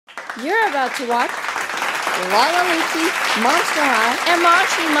You're about to watch Lalaloopsy, Monster High, and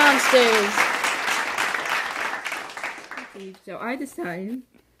Moshi Monsters. Okay, so I decided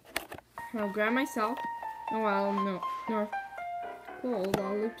I'll grab myself Noelle Northpole,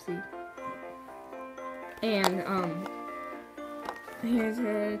 Lalaloopsy. And here's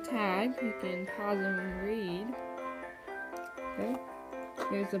her tag. You can pause and read. Okay.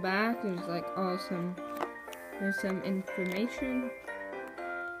 Here's the back. There's like there's some information.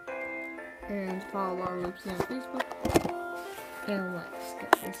 And follow Lalaloopsy on Facebook. And let's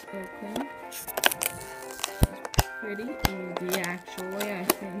get this open. It's pretty easy actually, I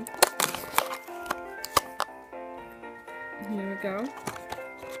think. Here we go.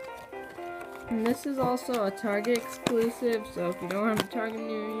 And this is also a Target exclusive, so if you don't have a Target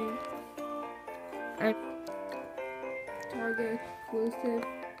near you, Target exclusive.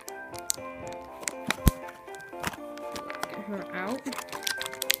 Let's get her out.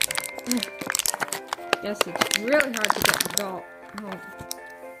 Guess it's really hard to get the doll out.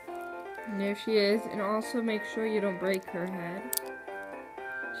 And there she is, and also make sure you don't break her head.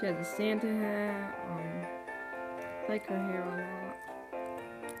 She has a Santa hat. I like her hair a lot.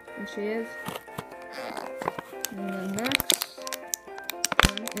 And she is. And the next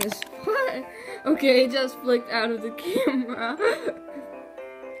one is what? Okay, it just flicked out of the camera.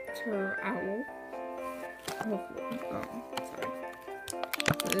 It's her owl. Hopefully. Oh, sorry.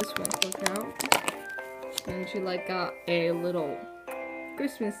 So this one flicked out. And she like got a little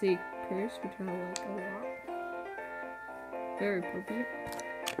Christmassy purse, which I like a lot. Very appropriate.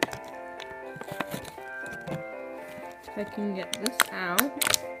 If I can get this out.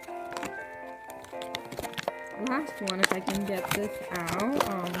 Last one, if I can get this out,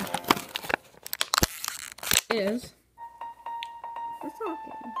 is the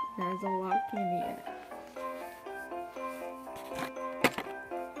stocking. It has a lot of candy in it.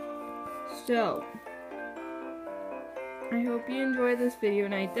 So, I hope you enjoyed this video,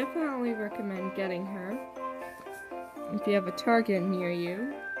 and I definitely recommend getting her if you have a Target near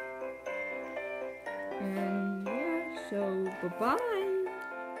you. And yeah, so bye-bye.